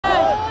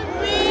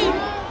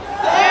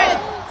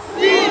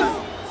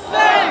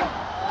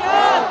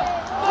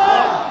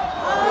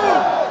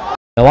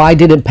Now, I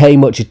didn't pay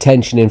much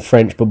attention in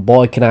French, but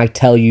boy, can I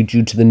tell you,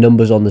 due to the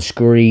numbers on the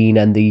screen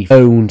and the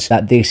phones,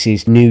 that this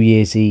is New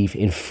Year's Eve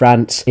in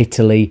France,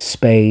 Italy,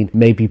 Spain,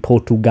 maybe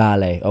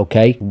Portugal,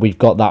 okay? We've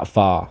got that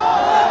far.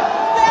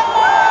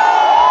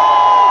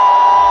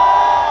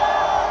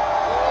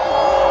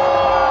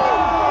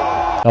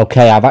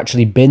 Okay, I've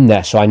actually been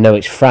there, so I know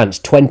it's France.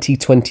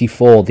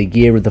 2024, the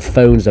year of the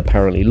phones,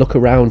 apparently. Look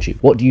around you.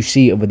 What do you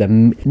see other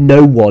than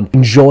no one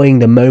enjoying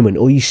the moment?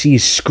 All you see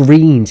is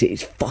screens.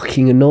 It's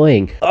fucking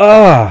annoying.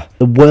 Ugh!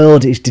 The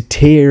world is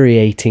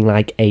deteriorating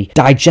like a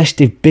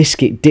digestive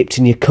biscuit dipped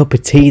in your cup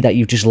of tea that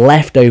you've just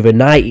left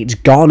overnight. It's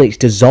gone, it's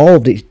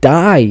dissolved, it's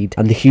died.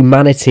 And the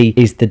humanity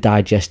is the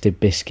digestive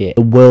biscuit.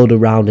 The world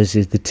around us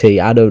is the tea.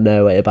 I don't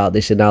know about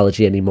this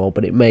analogy anymore,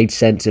 but it made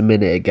sense a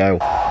minute ago.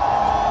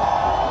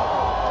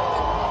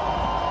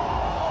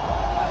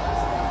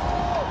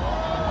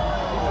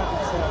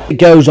 It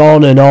goes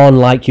on and on,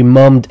 like your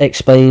mum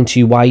explaining to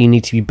you why you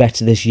need to be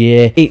better this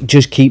year. It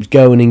just keeps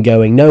going and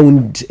going. No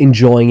one's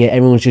enjoying it.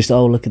 Everyone's just,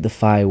 oh, look at the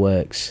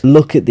fireworks.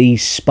 Look at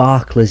these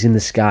sparklers in the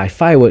sky.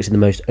 Fireworks are the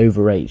most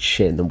overrated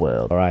shit in the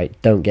world. All right,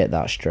 don't get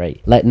that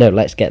straight.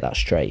 Let's get that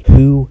straight.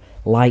 Who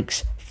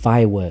likes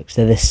fireworks?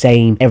 They're the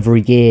same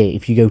every year.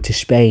 If you go to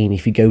Spain,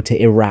 if you go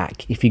to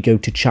Iraq, if you go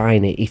to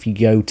China, if you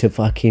go to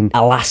fucking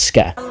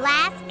Alaska.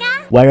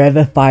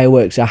 Wherever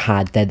fireworks are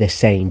had, they're the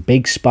same.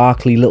 Big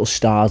sparkly little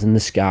stars in the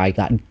sky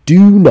that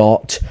do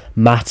not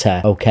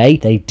matter, okay?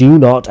 They do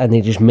not, and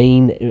they just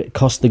mean it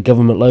costs the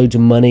government loads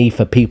of money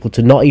for people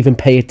to not even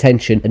pay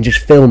attention and just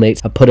film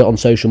it and put it on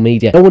social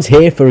media. No one's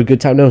here for a good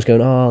time. No one's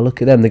going, oh,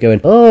 look at them. They're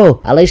going,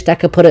 oh, at least I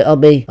could put it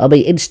on me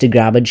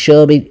Instagram and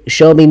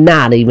show me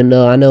Nan, even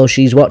though I know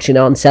she's watching it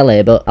on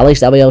telly, but at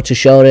least I'll be able to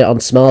show it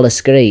on smaller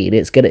screen.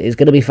 It's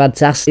gonna be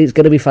fantastic. It's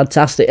gonna be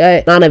fantastic.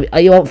 Hey, Nan,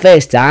 are you on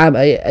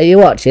FaceTime? Are you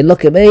watching?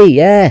 Look at me,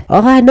 yeah.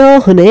 Oh, I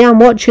know, honey, I'm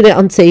watching it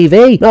on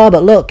TV. No,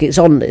 but look, it's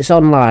on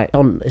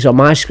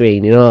my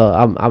screen, you know.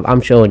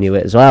 I'm showing you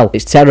it as well.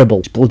 It's terrible.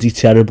 It's bloody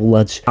terrible,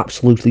 lads.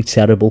 Absolutely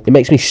terrible. It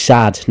makes me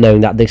sad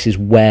knowing that this is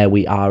where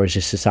we are as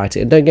a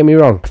society. And don't get me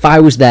wrong, if I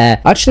was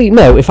there, actually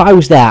no, if I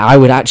was there, I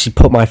would actually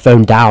put my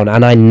phone down,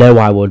 and I know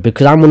I would,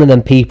 because I'm one of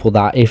them people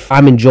that if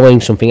I'm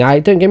enjoying something,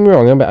 don't get me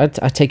wrong, I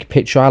take a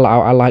picture.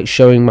 I like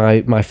showing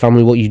my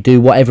family what you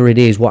do, whatever it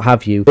is, what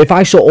have you. If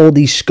I saw all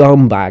these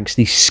scumbags,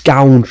 these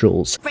scoundrels,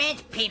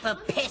 French people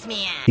piss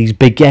me off. these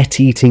baguette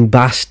eating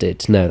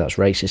bastards, no, that's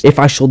racist. If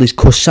I saw these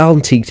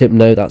croissant eating,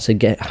 no, that's a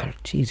get. Oh,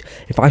 jeez.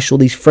 If I saw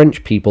these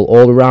French people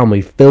all around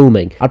me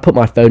filming, I'd put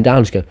my phone down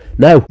and just go,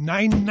 no.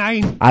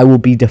 Nine. I will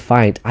be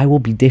defiant. I will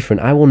be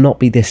different. I will not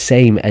be the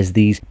same as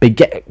these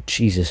baguette.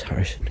 Jesus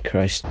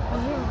Christ.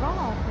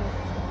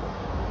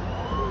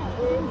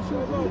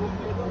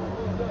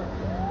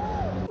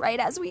 Right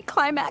as we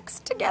climax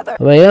together.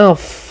 I mean, how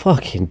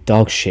fucking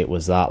dog shit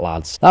was that,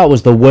 lads? That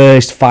was the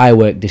worst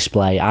firework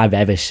display I've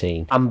ever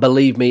seen. And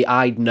believe me,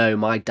 I'd know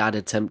my dad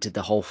attempted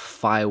the whole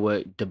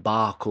firework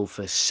debacle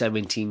for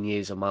 17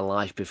 years of my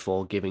life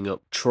before giving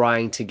up,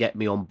 trying to get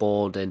me on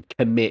board and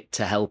commit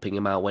to helping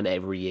him out when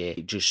every year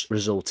it just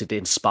resulted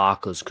in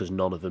sparklers because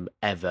none of them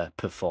ever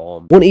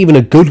performed. Wasn't even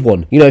a good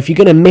one. You know, if you're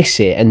going to miss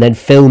it and then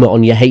film it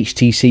on your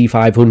HTC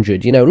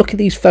 500, you know, look at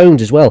these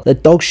phones as well. They're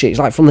dog shit. It's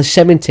like from the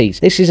 70s.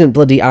 This isn't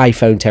bloody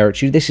iPhone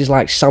territory. This is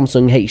like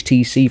Samsung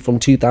HTC from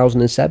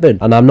 2007.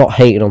 And I'm not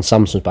hating on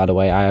Samsung, by the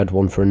way. I had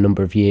one for a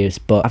number of years,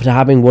 but after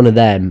having one of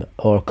them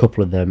or a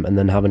couple of them and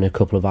then having a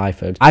couple of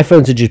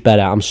iPhones are just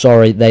better. I'm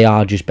sorry, they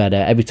are just better.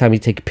 Every time you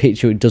take a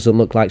picture, it doesn't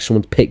look like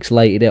someone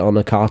pixelated it on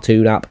a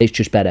cartoon app. It's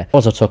just better.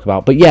 What was I talking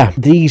about? But yeah,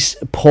 these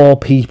poor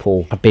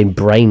people have been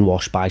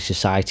brainwashed by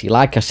society.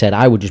 Like I said,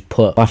 I would just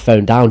put my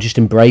phone down, just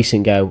embrace it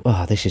and go,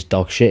 oh, this is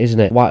dog shit, isn't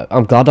it? Why?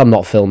 I'm glad I'm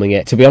not filming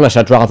it. To be honest,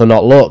 I'd rather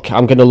not look.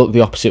 I'm going to look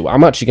the opposite way.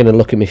 I'm actually going to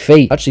look at my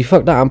feet. Actually,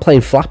 fuck that. I'm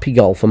playing Flappy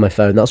Golf on my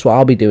phone. That's what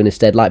I'll be doing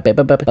instead. Like,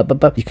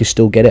 you can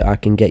still get it. I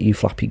can get you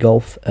Flappy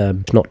Golf.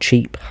 It's not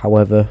cheap.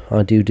 However,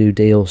 I do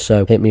deals.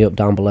 So hit me up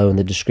down below in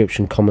the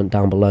description, comment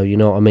down below. You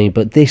know what I mean?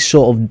 But this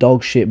sort of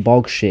dog shit,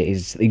 bog shit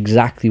is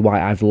exactly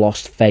why I've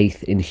lost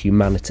faith in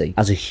humanity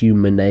as a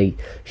human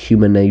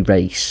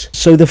race.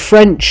 So the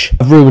French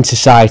have ruined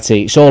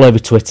society. It's all over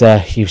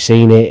Twitter. You've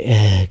seen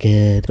it.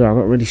 Good. I've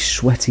got really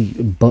sweaty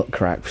butt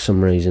crack for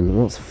some reason.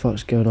 What the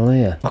fuck's going on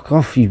here? Fuck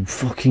off, you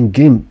fucking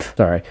gimp.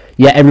 Sorry.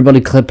 Yeah,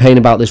 everybody complain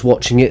about this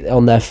watching it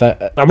on their phone.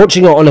 I'm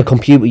watching it on a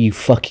computer, you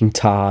fucking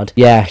tard.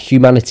 Yeah,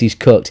 humanity's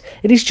cooked.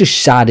 It is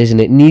just sad, isn't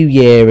it? New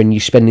year and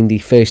you're spending the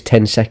first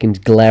 10 seconds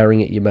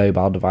glaring at your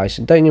mobile device.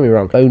 And don't get me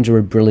wrong, phones are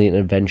a brilliant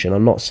invention.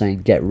 I'm not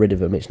saying get rid of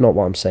them. It's not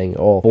what I'm saying at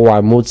all. All I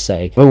would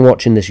say, when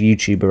watching this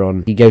YouTuber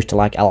on, he goes to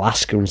like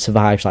Alaska and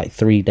survives like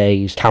 3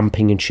 days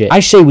camping and shit.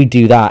 I say we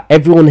do that.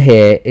 Everyone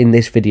here in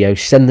this video,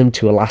 send them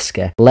to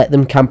Alaska. Let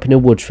them camp in the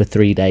woods for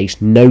 3 days.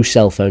 No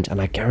cell phones.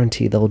 And I guarantee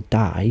guarantee they'll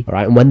die. All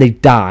right, and when they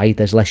die,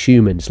 there's less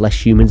humans.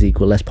 Less humans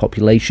equal less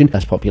population.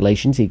 Less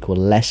populations equal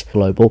less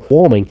global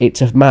warming.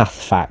 It's a math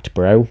fact,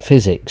 bro.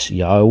 Physics,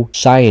 yo.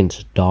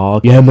 Science,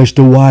 dog. Yeah,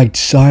 Mr. White,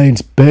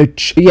 science,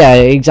 bitch. But yeah,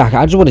 exactly.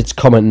 I just wanted to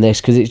comment on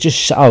this because it's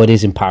just, oh, it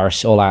is in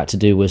Paris. All I had to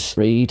do was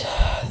read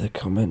the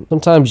comment.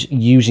 Sometimes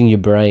using your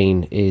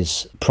brain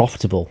is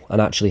profitable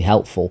and actually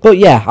helpful. But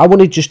yeah, I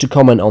wanted just to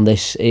comment on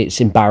this.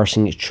 It's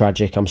embarrassing. It's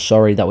tragic. I'm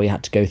sorry that we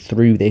had to go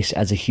through this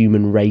as a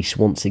human race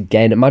once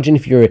again. Imagine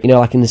if you're, you know,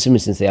 like in The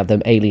Simpsons, they have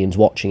them aliens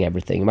watching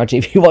everything. Imagine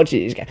if you watch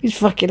it, these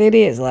fucking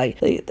idiots, like,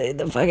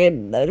 they're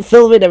fucking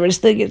filming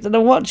everything and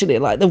they're watching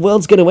it, like, the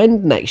world's going to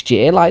end next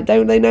year. Like,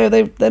 don't they know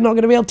they're not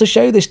going to be able to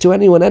show this to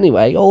anyone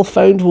anyway? All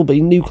phones will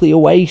be nuclear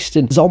waste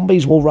and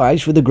zombies will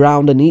rise through the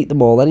ground and eat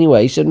them all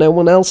anyway, so no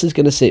one else is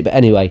going to see it. But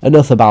anyway,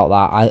 enough about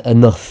that.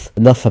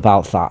 Enough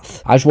about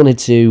that. I just wanted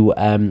to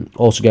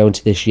also go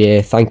into this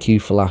year. Thank you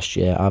for last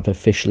year. I've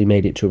officially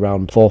made it to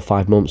around 4 or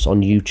 5 months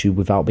on YouTube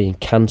without being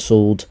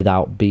cancelled,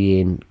 without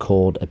being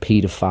called a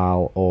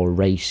paedophile or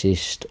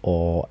racist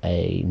or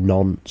a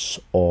nonce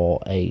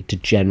or a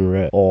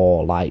degenerate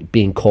or like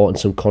being caught in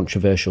some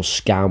controversial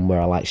scam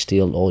where I like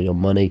steal all your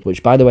money,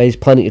 which by the way is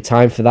plenty of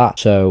time for that.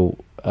 So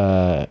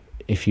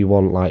if you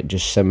want, like,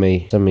 just send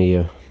me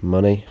your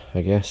money,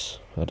 I guess.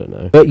 I don't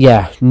know. But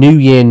yeah, new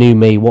year, new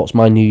me. What's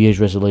my New Year's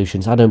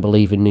resolutions? I don't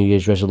believe in New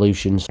Year's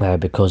resolutions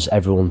because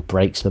everyone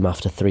breaks them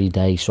after 3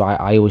 days. So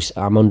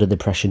I'm under the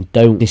impression,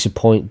 don't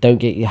disappoint, don't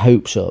get your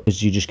hopes up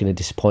because you're just going to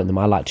disappoint them.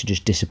 I like to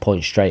just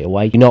disappoint straight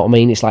away. You know what I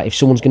mean? It's like if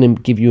someone's going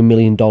to give you $1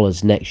 million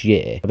next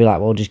year, I'd be like,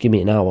 well, just give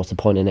me it now. What's the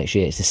point of next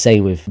year? It's the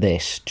same with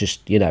this.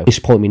 Just, you know,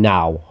 disappoint me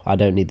now. I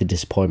don't need the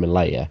disappointment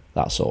later.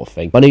 That sort of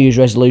thing. My New Year's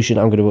resolution,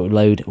 I'm going to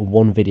upload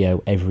 1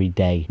 video every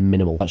day,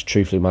 minimal. That's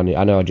truthfully my new.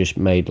 I know I just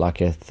made like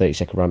a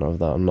 30-second rant of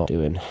that. I'm not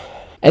doing.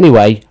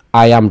 Anyway,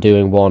 I am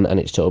doing one, and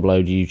it's to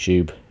upload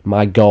YouTube.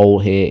 My goal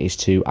here is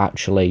to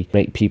actually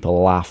make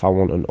people laugh. I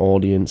want an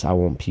audience. I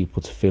want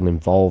people to feel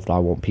involved. I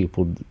want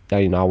people,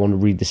 you know, I want to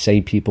read the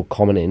same people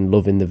commenting,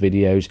 loving the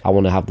videos. I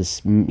want to have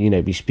this, you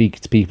know, be speaking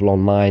to people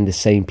online, the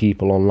same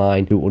people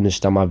online who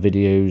understand my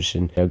videos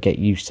and, you know, get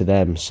used to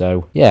them.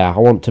 So yeah, I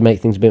want to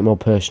make things a bit more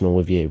personal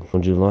with you.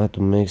 Would you like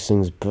to make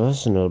things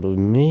personal with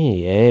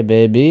me? Hey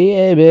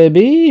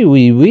baby,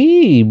 oui,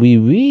 oui, oui,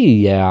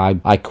 oui. Yeah,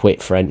 I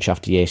quit French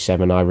after year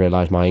 7. I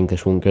realised my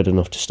English wasn't good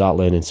enough to start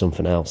learning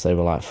something else. They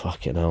were like,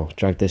 fucking hell,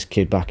 drag this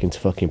kid back into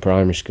fucking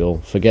primary school.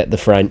 Forget the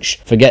French.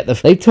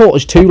 They taught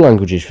us 2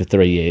 languages for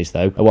 3 years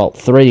though. Well,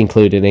 3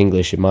 including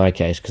English in my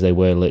case because they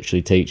were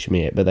literally teaching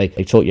me it. But they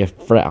taught you.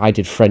 I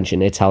did French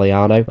and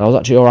Italiano. I was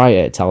actually alright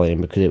at Italian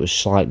because it was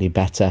slightly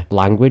better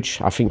language.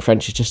 I think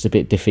French is just a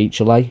bit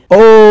difficile.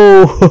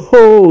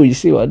 Oh, you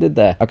see what I did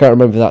there? I can't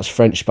remember if that's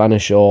French,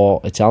 Spanish or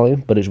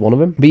Italian, but it's one of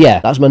them. But yeah,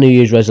 that's my New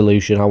Year's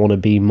resolution. I want to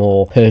be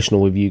more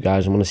personal with you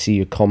guys. I want to see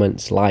your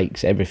comments,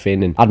 likes,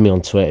 everything, and add me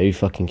on Twitter. Who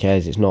fucking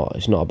cares? It's not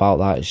about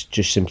that. It's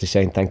just simply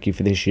saying thank you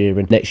for this year,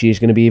 and next year's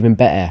going to be even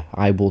better.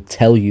 I will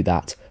tell you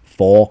that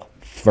for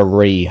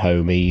free,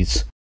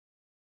 homies.